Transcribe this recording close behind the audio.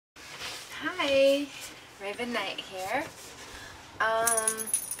Hi, Rayvin Nyte here.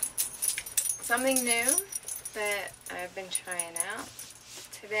 Something new that I've been trying out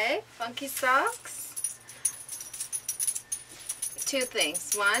today. Funky socks. Two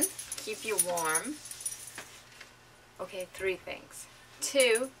things. One, keep you warm. Okay, three things.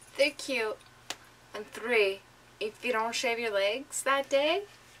 Two, they're cute. And three, if you don't shave your legs that day,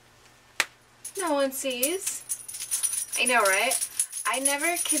 no one sees. I know, right? I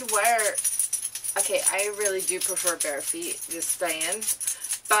never could wear... Okay, I really do prefer bare feet, just saying.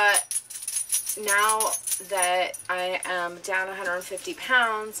 But now that I am down 150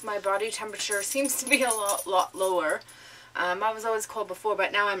 pounds, my body temperature seems to be a lot lower. I was always cold before,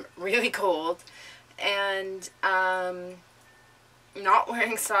 but now I'm really cold. And not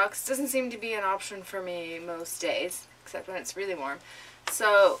wearing socks doesn't seem to be an option for me most days, except when it's really warm.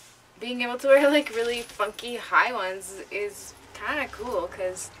 So being able to wear like really funky high ones is kind of cool,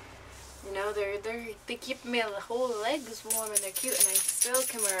 because you know they keep my whole legs warm and they're cute, and I still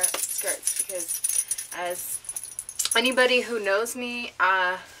can wear skirts because, as anybody who knows me,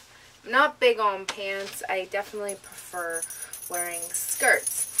 I'm not big on pants. I definitely prefer wearing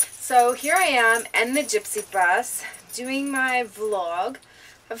skirts. So here I am in the GyPSy Bus doing my vlog.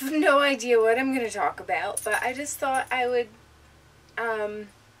 I have no idea what I'm going to talk about, but I just thought I would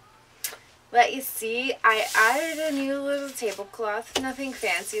let you see. I added a new little tablecloth, nothing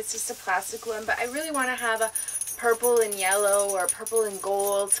fancy, it's just a plastic one, but I really want to have a purple and yellow or purple and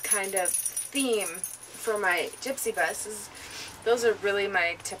gold kind of theme for my GyPSy Bus. Those are really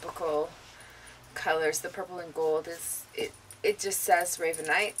my typical colors. The purple and gold is, it just says Rayvin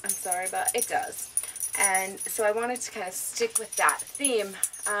Nyte, I'm sorry, but it does. And so I wanted to kind of stick with that theme.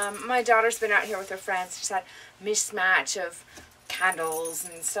 My daughter's been out here with her friends. She's had a mismatch of candles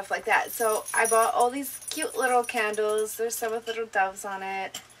and stuff like that. So I bought all these cute little candles. There's some with little doves on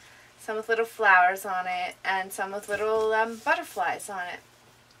it, some with little flowers on it, and some with little butterflies on it.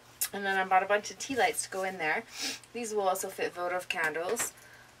 And then I bought a bunch of tea lights to go in there. These will also fit votive candles,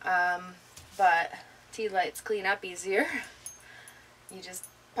 but tea lights clean up easier. You just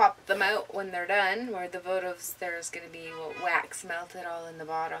pop them out when they're done, where the votives, there's going to be wax melted all in the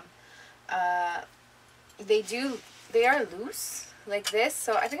bottom. They are loose like this,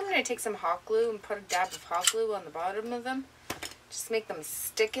 so I think I'm going to take some hot glue and put a dab of hot glue on the bottom of them. Just make them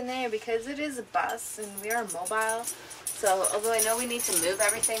stick in there, because it is a bus and we are mobile. So although I know we need to move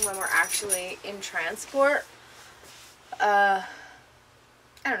everything when we're actually in transport, I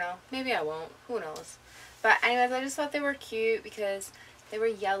don't know, maybe I won't, who knows. But anyways, I just thought they were cute because they were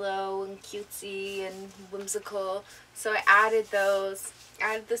yellow and cutesy and whimsical. So I added those.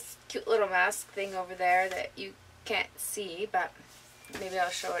 I added this cute little mask thing over there that you can't see, but maybe I'll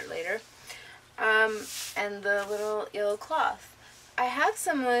show it later. And the little yellow cloth. I have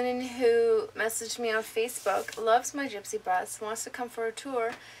someone who messaged me on Facebook, loves my GyPSy Bus, wants to come for a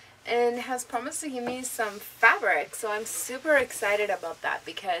tour, and has promised to give me some fabric. So I'm super excited about that,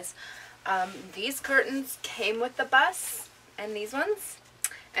 because these curtains came with the bus, and these ones,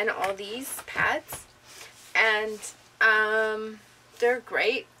 and all these pads, and they're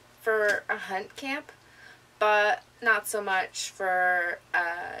great for a hunt camp, but not so much for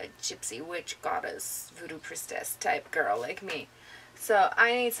a gypsy witch goddess voodoo priestess type girl like me. So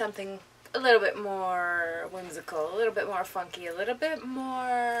I need something a little bit more whimsical, a little bit more funky, a little bit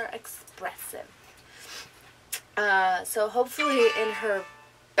more expressive. So hopefully in her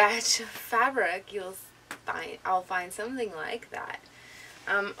batch of fabric I'll find something like that.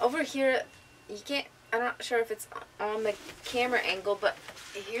 Over here, you can't, I'm not sure if it's on the camera angle, but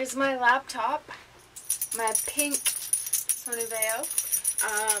here's my laptop, my pink Sony Vaio.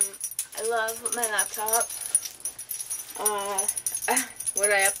 I love my laptop.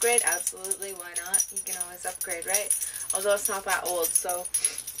 Would I upgrade? Absolutely, why not? You can always upgrade, right? Although it's not that old, so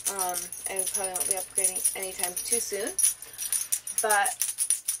I probably won't be upgrading anytime too soon. But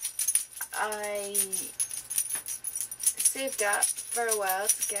I saved up for a while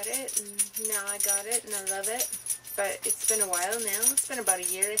to get it, and now I got it, and I love it. But it's been a while now. It's been about a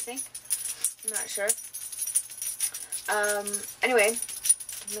year, I think. I'm not sure. Anyway,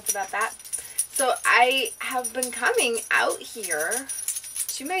 enough about that. So I have been coming out here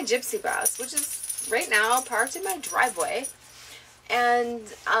to my GyPSy Bus, which is right now parked in my driveway,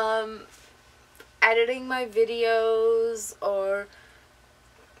 and editing my videos, or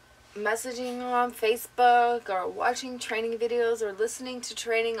messaging on Facebook, or watching training videos, or listening to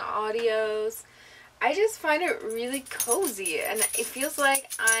training audios. I just find it really cozy, and it feels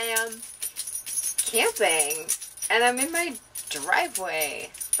like I am camping, and I'm in my driveway,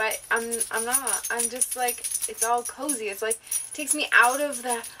 but I'm not. I'm just like, it's all cozy. It's like, it takes me out of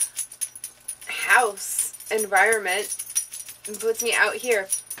the house environment and puts me out here.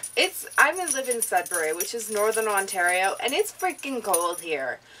 I live in Sudbury, which is northern Ontario, and it's freaking cold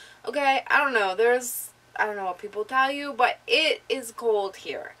here. Okay, I don't know what people tell you, but it is cold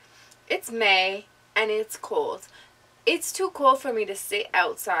here. It's May, and it's cold. It's too cold for me to sit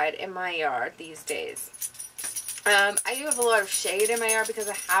outside in my yard these days. I do have a lot of shade in my yard because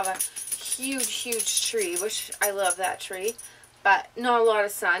I have a huge tree, which I love that tree, but not a lot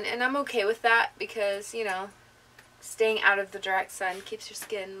of sun, and I'm okay with that because, you know, staying out of the direct sun keeps your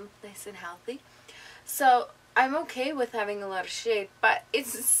skin nice and healthy. So I'm okay with having a lot of shade, but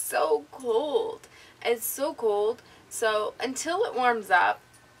it's so cold. It's so cold. So until it warms up,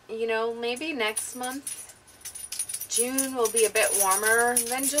 you know, maybe next month, June will be a bit warmer.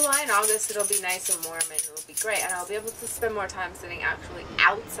 Then July and August it'll be nice and warm and it'll be great. And I'll be able to spend more time sitting actually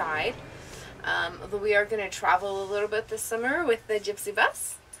outside. Although we are going to travel a little bit this summer with the GyPSy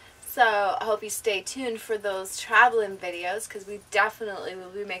Bus. So I hope you stay tuned for those traveling videos, because we definitely will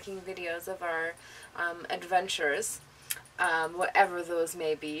be making videos of our adventures, whatever those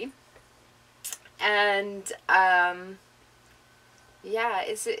may be. And yeah,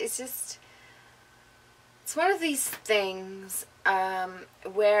 it's just, it's one of these things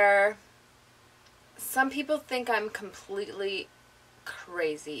where some people think I'm completely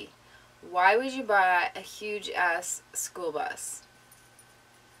crazy. Why would you buy a huge ass school bus?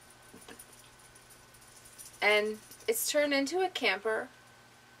 And it's turned into a camper,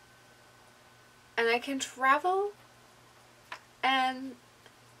 and I can travel and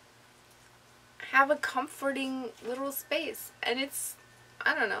have a comforting little space, and it's,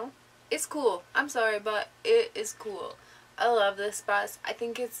 I don't know, it's cool. I'm sorry, but it is cool. I love this bus. I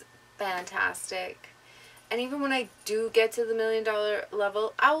think it's fantastic. And even when I do get to the $1 million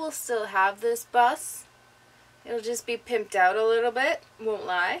level, I will still have this bus. It'll just be pimped out a little bit, won't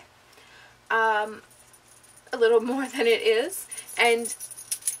lie. A little more than it is, and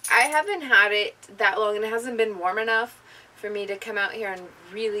I haven't had it that long, and it hasn't been warm enough for me to come out here and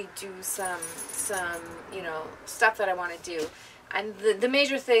really do some you know, stuff that I want to do. And the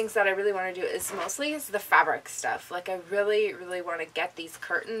major things that I really want to do is mostly the fabric stuff. Like, I really want to get these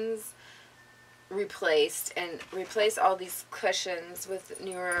curtains replaced and replace all these cushions with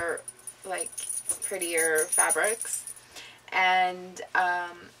newer, like, prettier fabrics. And I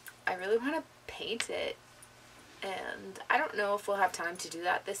really want to paint it. And I don't know if we'll have time to do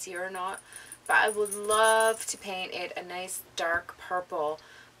that this year or not, but I would love to paint it a nice dark purple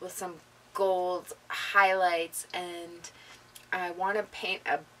with some gold highlights, and I want to paint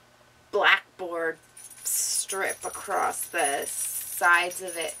a blackboard strip across the sides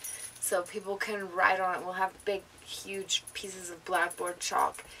of it so people can write on it. We'll have big huge pieces of blackboard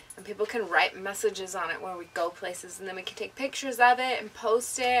chalk, and people can write messages on it when we go places, and then we can take pictures of it and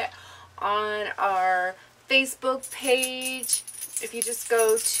post it on our Facebook page. If you just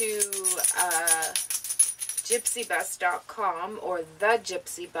go to gypsybus.com or the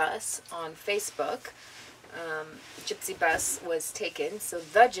GyPSy Bus on Facebook, GyPSy Bus was taken, so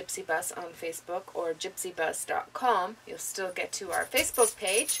the GyPSy Bus on Facebook or gypsybus.com, you'll still get to our Facebook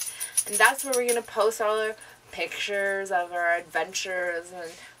page, and that's where we're going to post all our pictures of our adventures and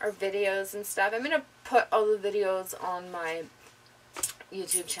our videos and stuff. I'm going to put all the videos on my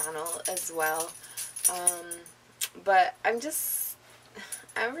YouTube channel as well. But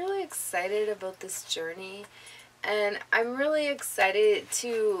I'm really excited about this journey, and I'm really excited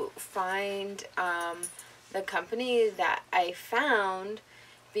to find the company that I found,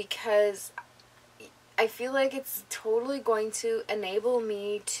 because I feel like it's totally going to enable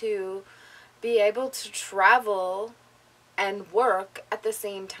me to be able to travel and work at the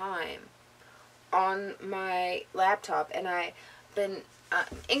same time on my laptop. And I've been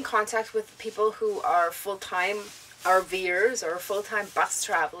in contact with people who are full-time RVers or full-time bus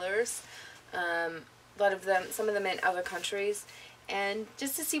travelers, a lot of them, some of them in other countries, and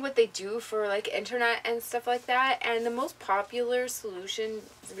just to see what they do for like internet and stuff like that. And the most popular solution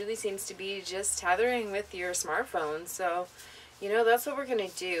really seems to be just tethering with your smartphone. So, you know, that's what we're gonna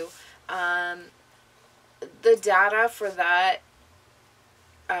do. The data for that,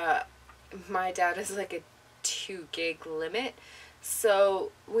 my data is like a 2 gig limit.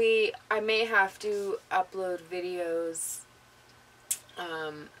 So I may have to upload videos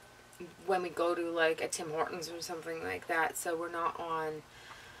when we go to like a Tim Hortons or something like that, so we're not on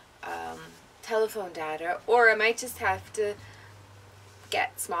telephone data. Or I might just have to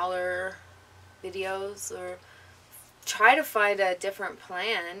get smaller videos or try to find a different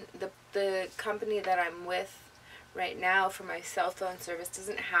plan. The company that I'm with right now for my cell phone service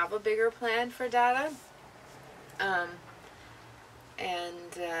doesn't have a bigger plan for data.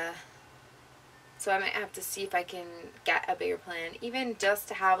 So I might have to see if I can get a bigger plan, even just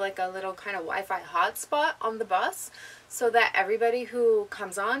to have like a little kind of Wi-Fi hotspot on the bus, so that everybody who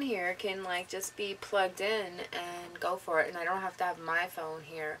comes on here can like just be plugged in and go for it, and I don't have to have my phone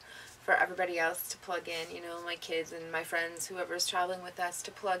here for everybody else to plug in, you know, my kids and my friends, whoever's traveling with us,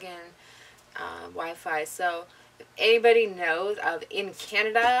 to plug in Wi-Fi. So if anybody knows of, in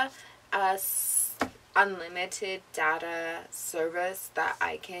Canada, unlimited data service that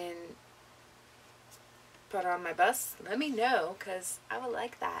I can put on my bus, let me know, because I would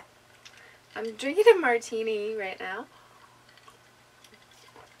like that. I'm drinking a martini right now.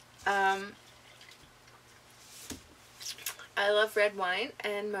 I love red wine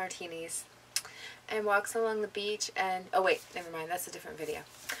and martinis, and walks along the beach and, oh wait, never mind, that's a different video.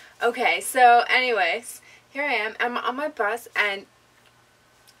 Okay, so anyways, here I am. I'm on my bus, and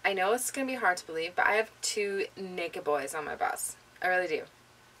I know it's gonna be hard to believe, but I have 2 naked boys on my bus. I really do.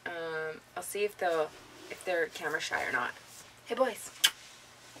 I'll see if they're camera shy or not. Hey boys.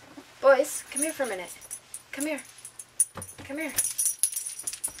 Boys, come here for a minute. Come here. Come here.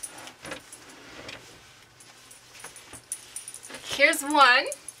 Here's one.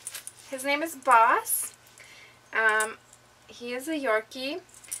 His name is Boss. He is a Yorkie,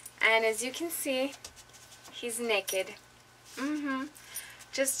 and as you can see, he's naked.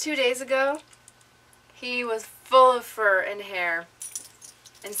 Just 2 days ago, he was full of fur and hair,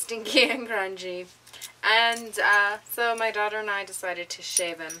 and stinky and grungy. And so my daughter and I decided to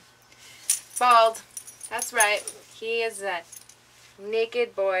shave him. Bald. That's right. He is a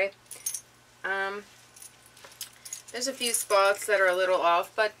naked boy. There's a few spots that are a little off,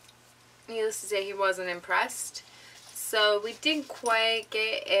 but needless to say, he wasn't impressed. So we didn't quite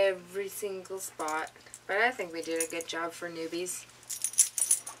get every single spot, but I think we did a good job for newbies.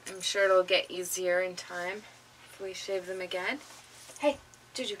 I'm sure it'll get easier in time if we shave them again. Hey,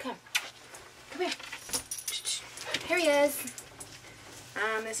 Juju, come. Come here. Here he is.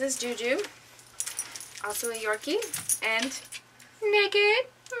 This is Juju, also a Yorkie, and naked.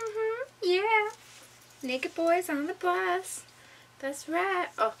 Yeah. Naked boys on the bus. That's right.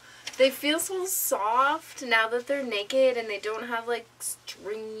 Oh, they feel so soft now that they're naked and they don't have like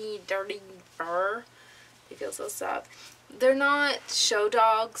stringy, dirty fur. They feel so soft. They're not show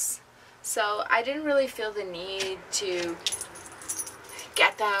dogs, so I didn't really feel the need to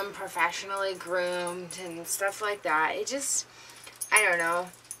get them professionally groomed and stuff like that. It just, I don't know.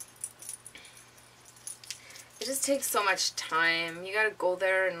 It just takes so much time. You gotta go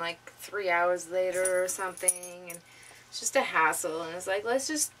there and like 3 hours later or something, and it's just a hassle. And it's like, let's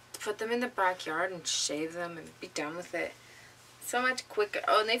just put them in the backyard and shave them and be done with it. So much quicker.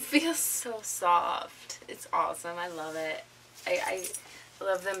 Oh, and they feel so soft. It's awesome. I love it. I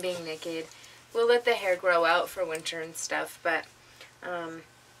love them being naked. We'll let the hair grow out for winter and stuff, but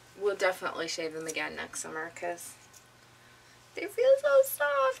we'll definitely shave them again next summer because they feel so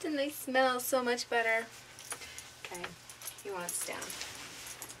soft and they smell so much better. Okay, he wants down.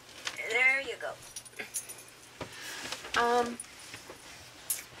 There you go.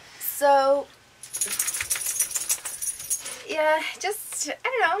 So, yeah, just, I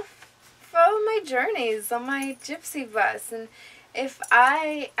don't know, follow my journeys on my gypsy bus, and if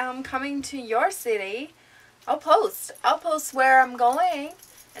I am coming to your city, I'll post where I'm going,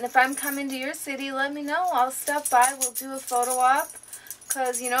 and if I'm coming to your city, let me know. I'll stop by, we'll do a photo op,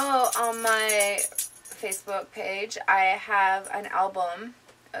 because, you know, on my Facebook page, I have an album.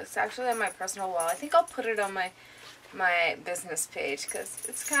 It's actually on my personal wall. I think I'll put it on my business page because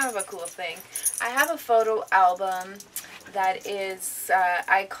it's kind of a cool thing. I have a photo album that is,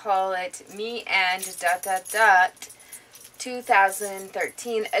 I call it Me and ...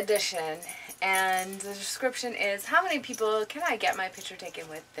 2013 edition, and the description is, how many people can I get my picture taken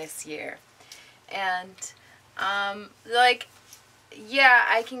with this year? And like, yeah,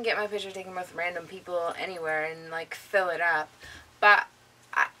 I can get my picture taken with random people anywhere and like fill it up, but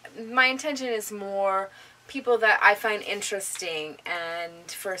my intention is more people that I find interesting, and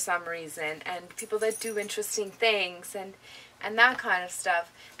for some reason, and people that do interesting things, and that kind of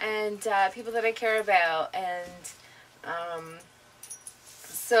stuff, and people that I care about, and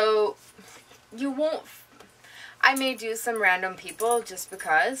so you won't, I may do some random people just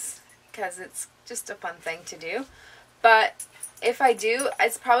because it's just a fun thing to do, but if I do,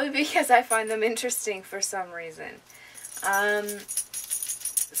 it's probably because I find them interesting for some reason.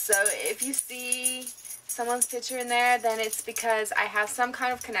 So if you see someone's picture in there, then it's because I have some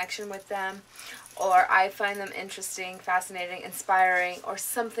kind of connection with them, or I find them interesting, fascinating, inspiring, or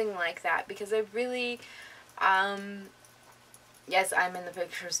something like that, because I really, yes, I'm in the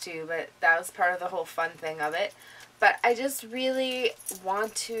pictures too, but that was part of the whole fun thing of it, but I just really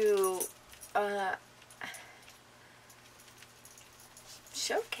want to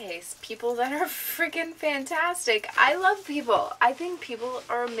showcase people that are freaking fantastic. I love people. I think people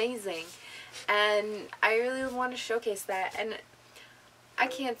are amazing. And I really want to showcase that. And I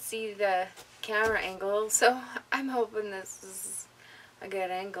can't see the camera angle, so I'm hoping this is a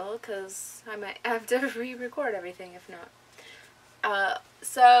good angle, because I might have to re-record everything if not.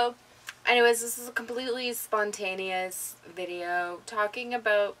 So anyways, this is a completely spontaneous video talking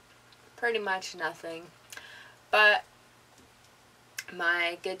about pretty much nothing but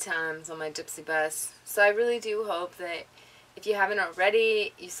my good times on my GyPSy Bus. So I really do hope that if you haven't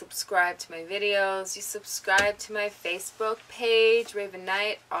already, you subscribe to my videos, you subscribe to my Facebook page, Rayvin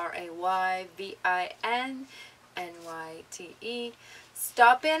Nyte, RayvinNyte.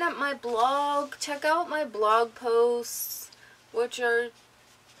 Stop in at my blog, check out my blog posts, which are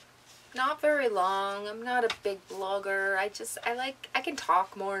not very long. I'm not a big blogger. I can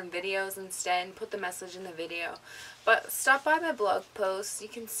talk more in videos instead and put the message in the video. But stop by my blog posts. You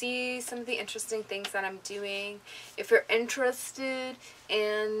can see some of the interesting things that I'm doing. If you're interested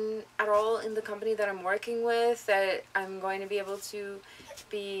at all in the company that I'm working with, that I'm going to be able to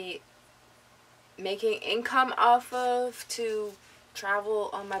be making income off of to travel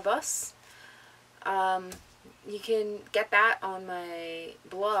on my bus, you can get that on my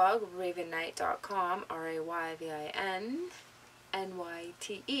blog, RayvinNyte.com,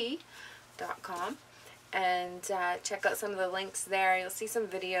 RayvinNyte.com, and check out some of the links there. You'll see some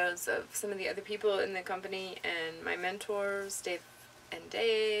videos of some of the other people in the company and my mentors, Dave, and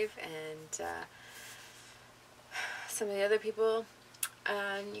some of the other people.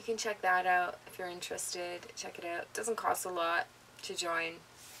 And you can check that out if you're interested. Check it out. It doesn't cost a lot to join,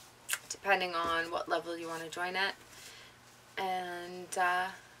 depending on what level you want to join at. And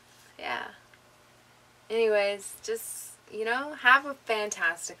yeah, anyways, just, you know, have a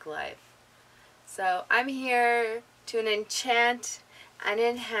fantastic life. So I'm here to enchant and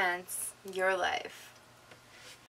enhance your life.